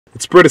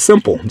It's pretty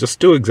simple. Just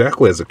do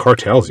exactly as the car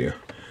tells you.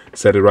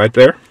 Set it right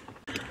there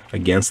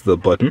against the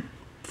button,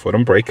 foot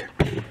on brake,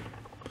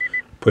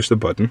 push the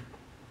button.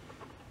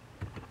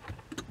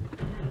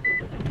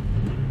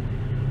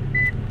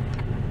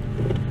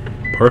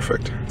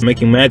 Perfect. It's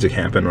making magic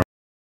happen, right?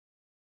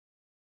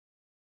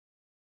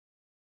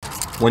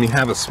 When you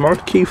have a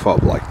smart key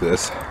fob like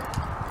this,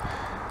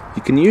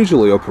 you can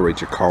usually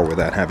operate your car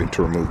without having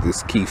to remove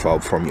this key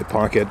fob from your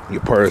pocket, your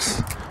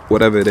purse,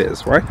 whatever it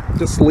is, right?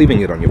 Just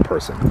leaving it on your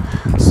person.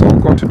 So I'm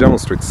going to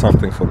demonstrate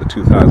something for the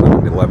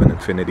 2011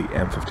 Infiniti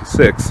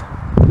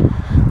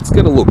M56. Let's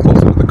get a look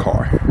closer to the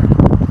car.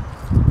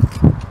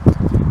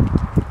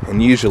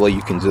 And usually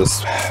you can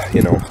just,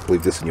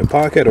 leave this in your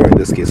pocket, or in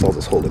this case I'll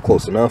just hold it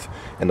close enough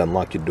and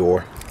unlock your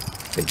door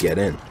and get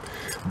in.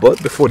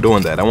 But before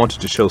doing that, I wanted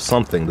to show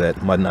something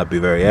that might not be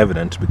very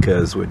evident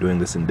because we're doing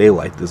this in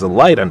daylight. There's a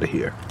light under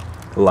here,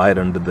 a light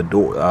under the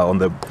door, on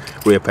the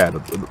rear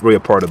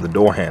part of the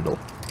door handle.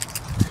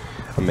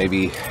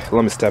 Maybe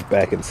let me step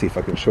back and see if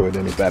I can show it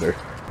any better.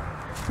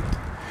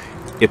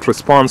 It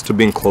responds to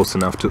being close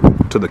enough to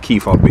the key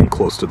fob being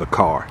close to the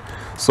car.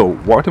 So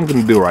what I'm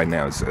going to do right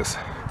now is this.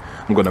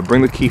 I'm going to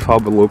bring the key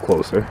fob a little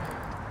closer.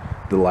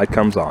 The light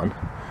comes on.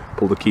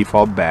 Pull the key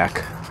fob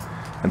back,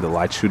 and the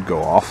light should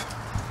go off.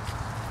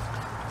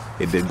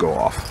 It did go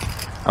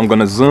off. I'm going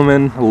to zoom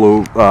in a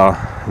little,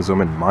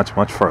 zoom in much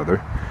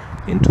further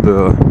into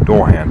the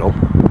door handle,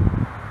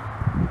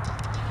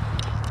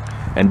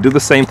 and do the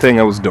same thing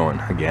I was doing.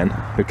 Again,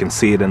 you can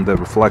see it in the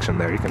reflection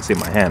there. You can see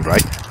my hand,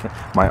 right?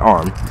 My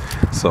arm.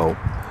 So,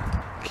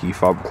 key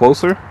fob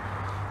closer.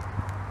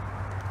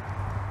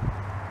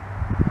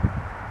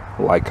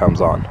 Light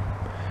comes on.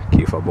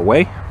 Key fob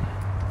away,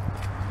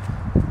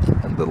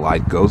 and the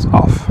light goes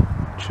off.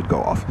 It should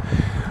go off.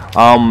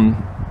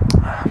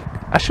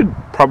 I should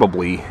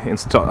probably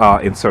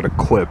insert a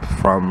clip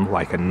from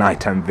like a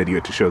nighttime video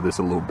to show this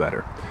a little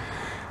better.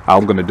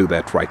 I'm gonna do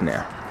that right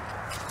now.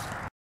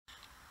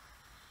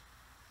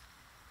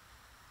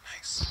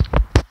 Nice.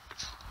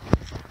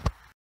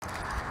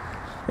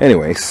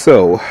 Anyway,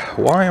 so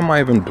why am I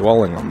even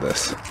dwelling on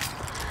this?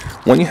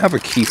 When you have a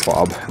key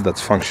fob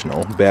that's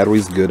functional,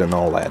 battery's good and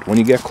all that, when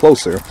you get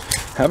closer,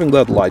 having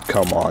that light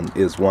come on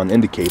is one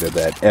indicator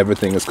that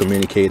everything is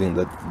communicating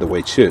the way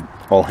it should.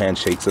 All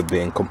handshakes are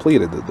being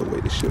completed the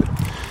way they should.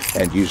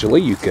 And usually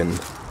you can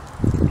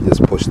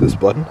just push this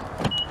button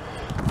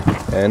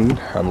and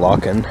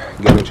unlock and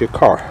get into your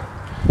car.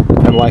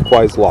 And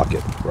likewise lock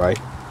it, right?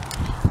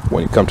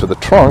 When you come to the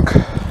trunk,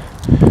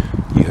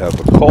 you have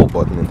a call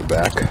button in the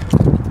back,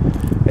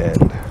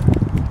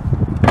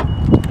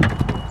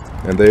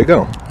 and there you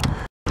go.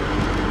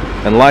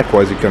 And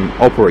likewise, you can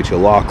operate your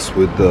locks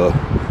with the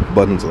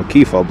buttons on the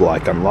key fob,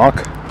 like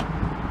unlock,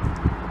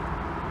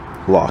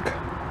 lock,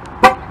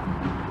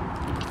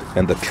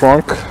 and the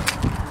trunk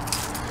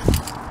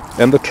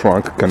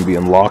can be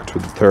unlocked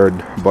with the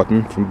third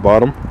button from the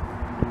bottom.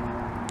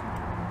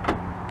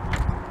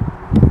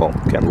 Well,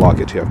 you can't lock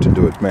it, you have to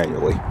do it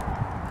manually.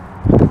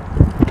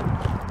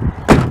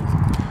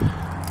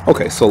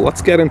 Okay, so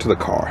let's get into the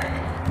car.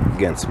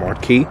 Again,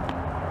 smart key.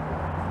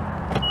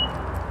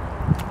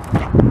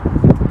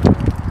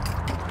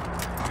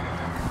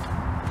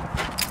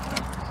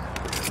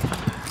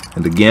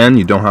 And again,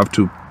 you don't have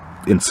to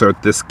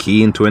insert this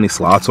key into any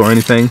slots or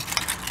anything.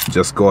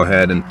 Just go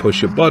ahead and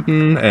push your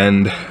button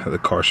and the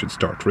car should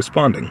start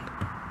responding.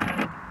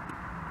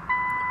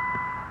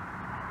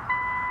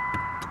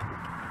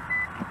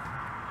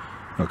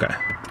 Okay,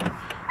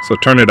 so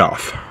turn it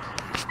off.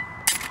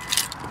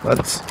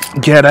 Let's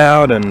get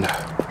out and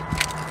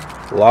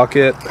lock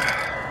it.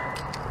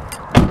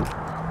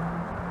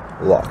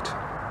 Locked.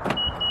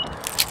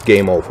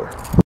 Game over.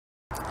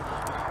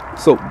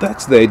 So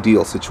that's the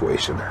ideal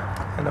situation,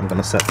 and I'm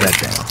gonna set that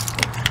down.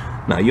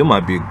 Now you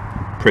might be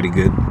pretty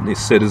good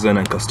citizen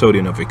and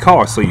custodian of your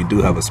car, so you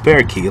do have a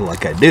spare key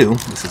like I do.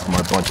 This is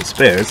my bunch of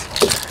spares.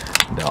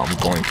 Now I'm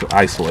going to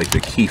isolate the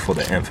key for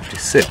the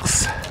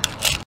M56.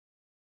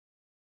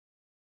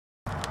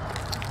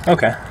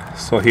 Okay,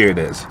 so here it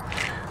is.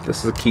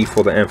 This is a key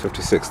for the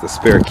M56, the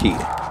spare key.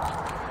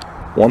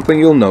 One thing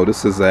you'll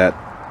notice is that,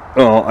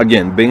 well,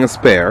 again, being a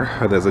spare,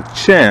 there's a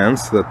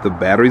chance that the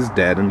battery's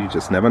dead and you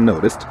just never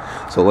noticed.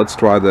 So let's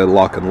try the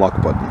lock and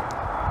lock button.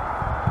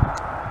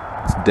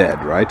 It's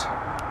dead, right?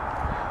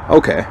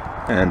 Okay,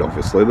 and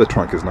obviously the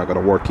trunk is not going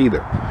to work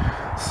either.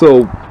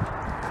 So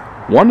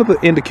one of the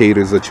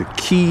indicators that your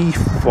key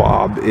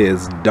fob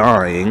is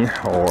dying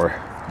or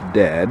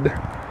dead,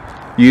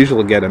 you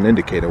usually get an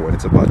indicator when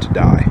it's about to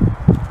die.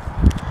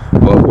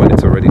 But when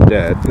it's already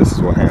dead, this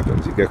is what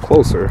happens. You get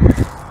closer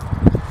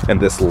and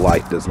this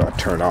light does not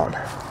turn on,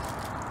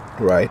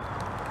 right?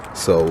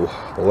 So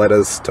let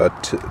us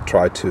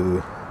try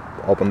to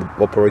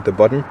operate the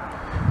button.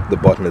 The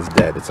button is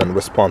dead, it's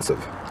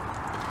unresponsive.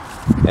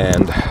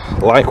 And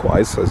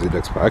likewise, as you'd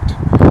expect,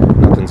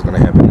 nothing's going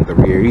to happen in the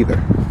rear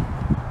either.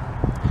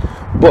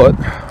 But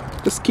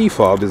this key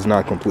fob is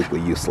not completely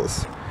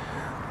useless.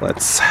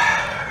 Let's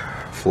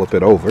flip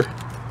it over,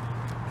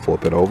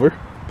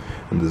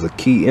 and there's a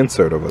key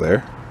insert over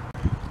there.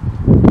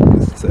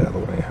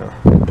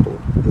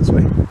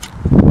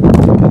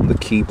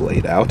 key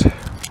blade out.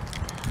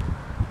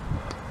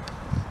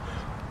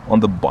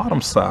 On the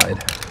bottom side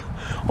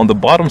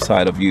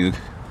of your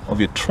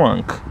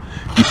trunk,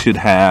 you should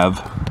have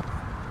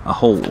a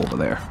hole over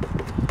there,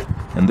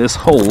 and this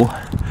hole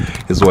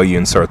is where you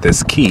insert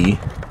this key,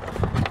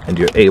 and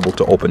you're able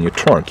to open your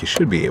trunk. You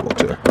should be able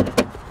to.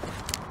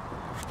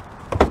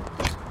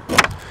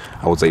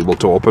 I was able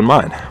to open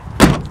mine.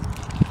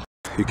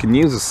 You can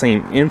use the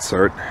same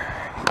insert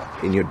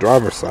in your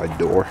driver's side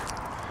door.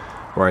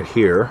 Right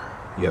here,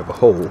 you have a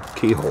hole,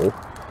 keyhole.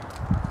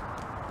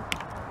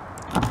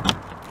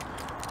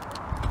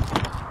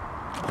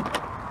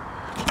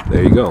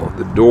 There you go.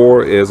 The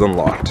door is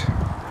unlocked.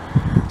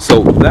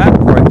 So that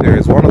right there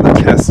is one of the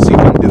tests you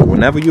can do.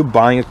 Whenever you're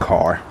buying a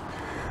car,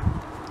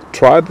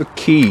 try the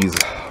keys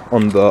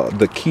on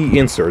the key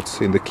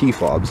inserts in the key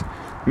fobs.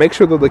 Make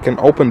sure that they can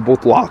open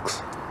both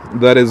locks.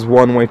 That is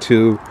one way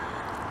to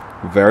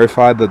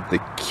verify that the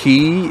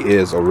key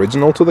is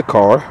original to the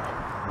car.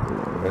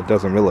 It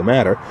doesn't really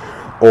matter.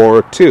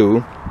 Or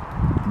two,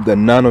 that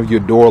none of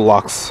your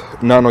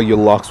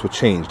locks were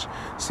changed.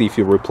 See, if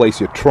you replace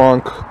your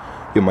trunk,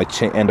 you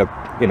might end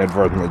up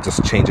inadvertently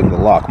just changing the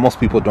lock. Most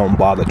people don't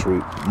bother to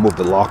move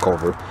the lock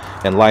over.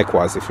 And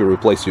likewise, if you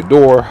replace your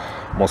door,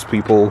 most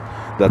people,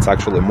 that's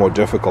actually more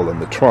difficult than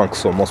the trunk,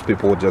 so most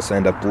people would just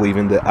end up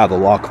leaving the other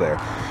lock there.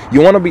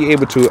 You want to be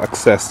able to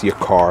access your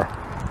car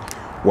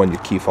when your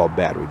key fob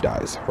battery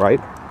dies,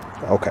 right?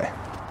 Okay.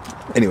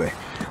 Anyway,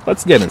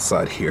 let's get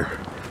inside here.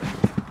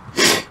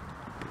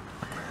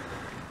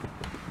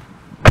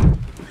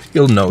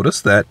 You'll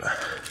notice that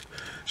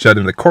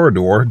shutting the car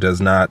door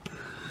does not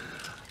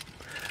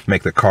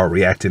make the car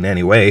react in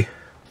any way.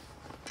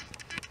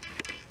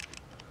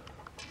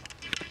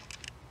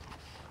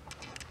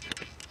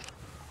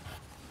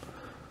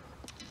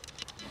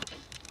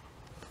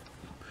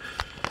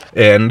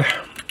 And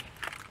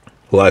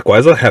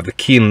likewise, I have the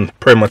key in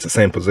pretty much the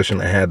same position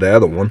I had the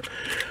other one,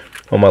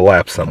 on my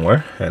lap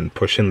somewhere, and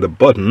pushing the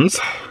button,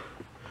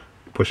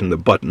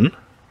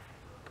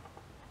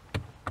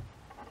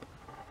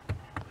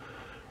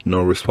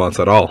 no response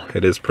at all.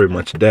 It is pretty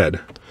much dead.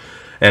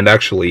 And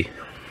actually,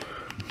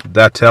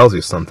 that tells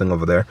you something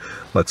over there.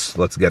 Let's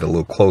get a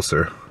little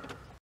closer.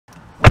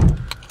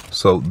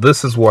 So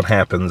this is what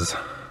happens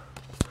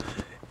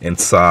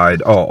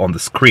inside, on the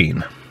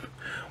screen.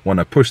 When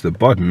I push the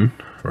button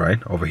right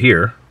over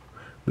here,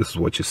 this is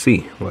what you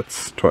see.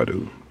 Let's try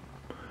to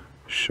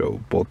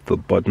show both the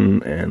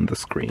button and the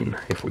screen,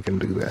 if we can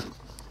do that.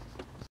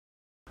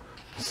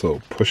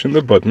 So pushing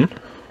the button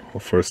for the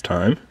first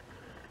time,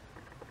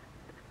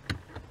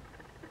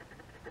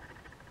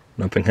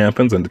 nothing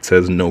happens, and it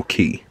says no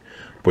key.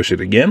 Push it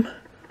again.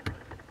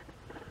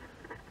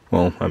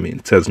 Well, I mean,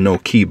 it says no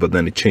key, but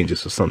then it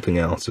changes to something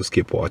else. Just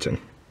keep watching.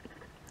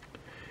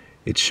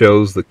 It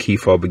shows the key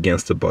fob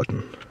against the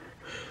button.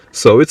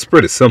 So it's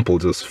pretty simple.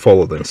 Just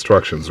follow the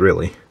instructions,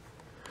 really.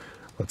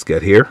 Let's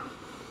get here,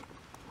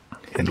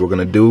 and we're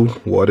gonna do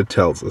what it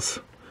tells us.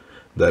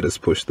 That is,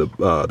 push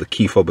the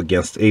key fob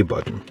against a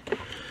button,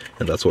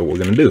 and that's what we're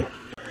gonna do.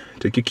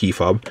 Take your key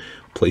fob,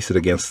 place it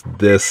against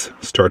this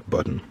start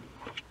button.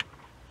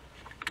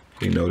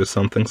 You notice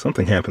something?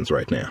 Something happens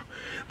right now.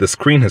 The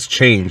screen has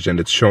changed, and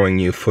it's showing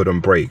you foot on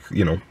brake.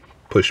 You know,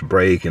 push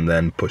brake and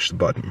then push the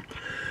button.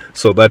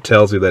 So that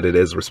tells you that it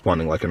is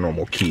responding like a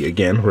normal key.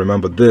 Again,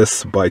 remember,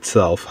 this by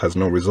itself has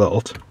no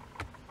result.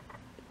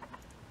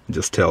 It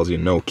just tells you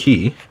no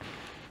key.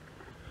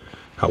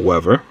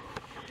 However,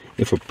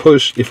 if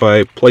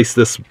I place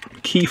this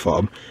key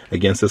fob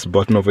against this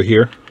button over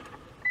here,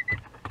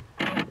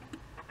 it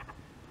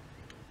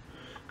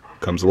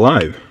comes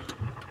alive,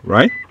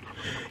 right?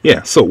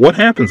 Yeah, so what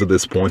happens at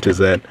this point is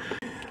that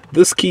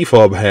this key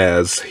fob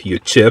has your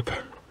chip,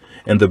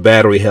 and the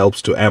battery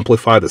helps to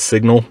amplify the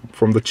signal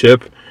from the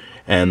chip,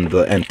 and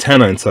the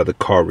antenna inside the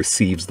car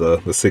receives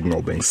the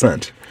signal being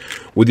sent.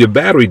 With your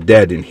battery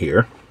dead in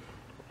here,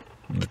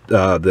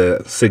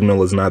 the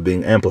signal is not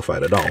being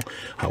amplified at all.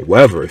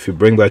 However, if you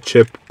bring that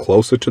chip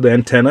closer to the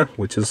antenna,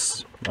 which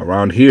is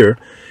around here,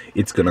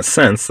 it's going to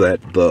sense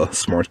that the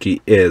smart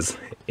key is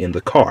in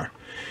the car.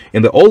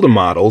 In the older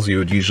models, you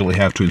would usually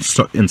have to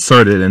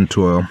insert it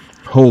into a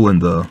hole in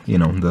the,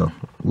 the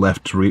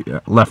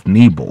left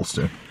knee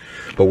bolster.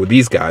 But with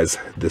these guys,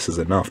 this is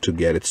enough to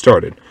get it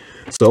started.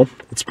 So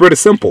it's pretty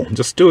simple.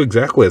 Just do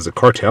exactly as the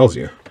car tells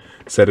you.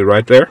 Set it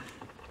right there,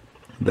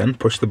 then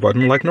push the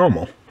button like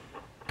normal.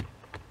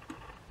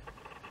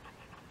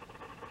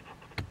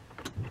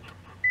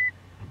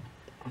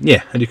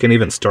 Yeah, and you can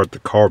even start the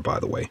car, by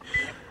the way.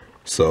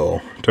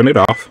 So turn it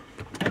off.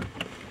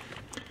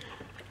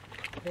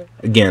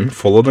 Again,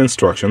 follow the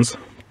instructions.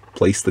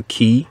 Place the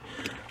key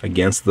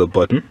against the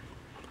button,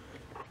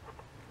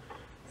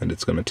 and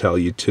it's going to tell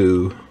you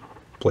to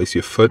place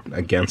your foot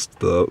against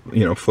the,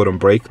 foot on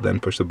brake, then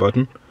push the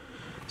button.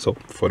 So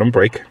foot on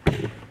brake,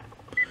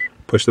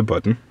 push the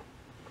button.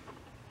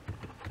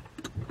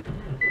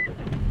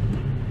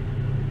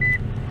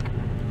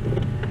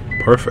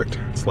 Perfect.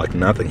 It's like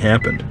nothing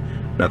happened.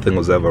 Nothing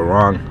was ever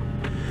wrong.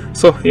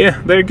 So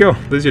yeah, there you go.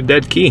 There's your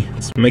dead key.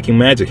 It's making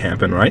magic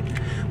happen, right?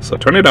 So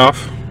turn it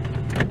off,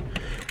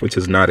 which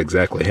is not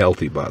exactly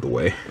healthy, by the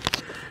way. You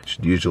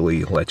should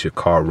usually let your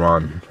car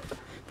run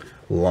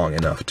long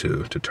enough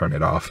to turn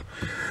it off.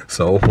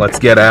 So let's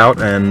get out,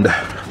 and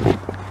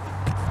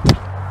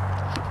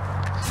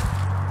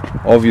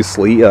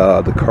obviously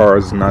the car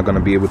is not going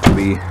to be able to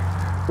be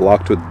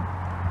locked with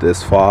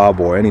this fob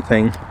or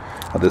anything.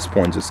 At this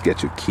point, just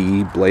get your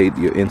key blade,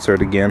 your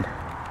insert again.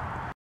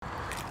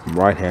 I'm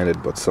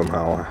right-handed, but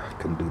somehow I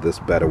can do this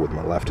better with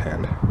my left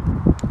hand.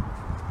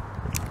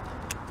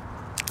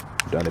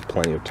 I've done it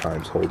plenty of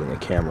times holding a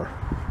camera.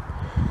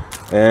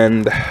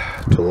 And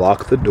to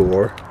lock the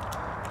door,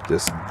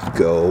 just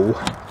go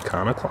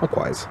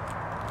counterclockwise,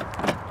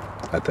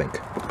 I think.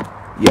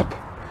 Yep.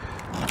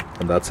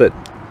 And that's it.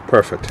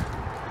 Perfect.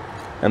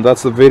 And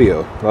that's the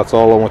video. That's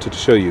all I wanted to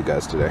show you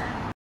guys today.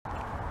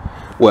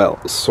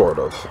 Well, sort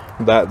of.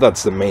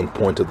 That's the main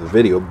point of the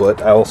video,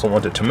 but I also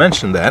wanted to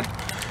mention that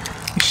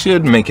you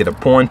should make it a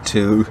point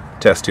to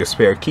test your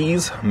spare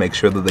keys, make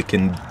sure that they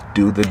can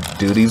do the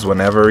duties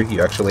whenever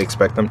you actually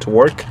expect them to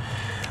work.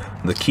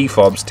 The key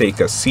fobs take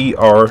a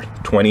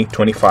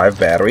CR2025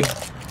 battery,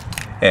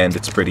 and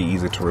it's pretty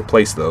easy to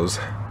replace those.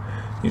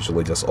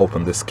 Usually just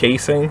open this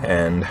casing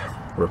and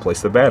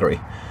replace the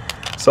battery.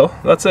 So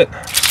that's it.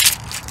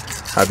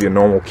 Have your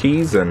normal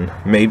keys, and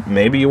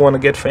maybe you want to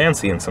get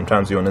fancy and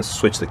sometimes you want to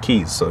switch the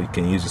keys, so you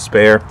can use a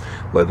spare,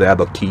 let the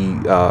other key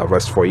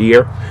rest for a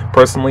year.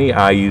 Personally,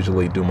 I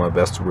usually do my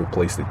best to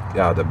replace the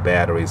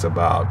batteries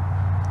about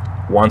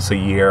once a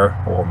year,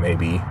 or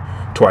maybe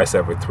twice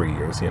every 3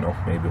 years, you know,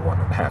 maybe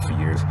 1.5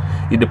 years.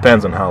 It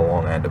depends on how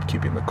long I end up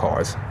keeping the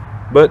cars.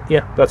 But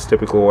yeah, that's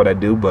typically what I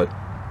do, but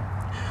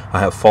I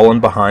have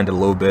fallen behind a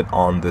little bit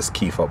on this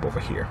key fob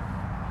over here.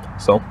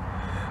 So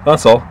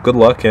that's all. Good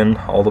luck and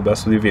all the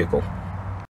best with your vehicle.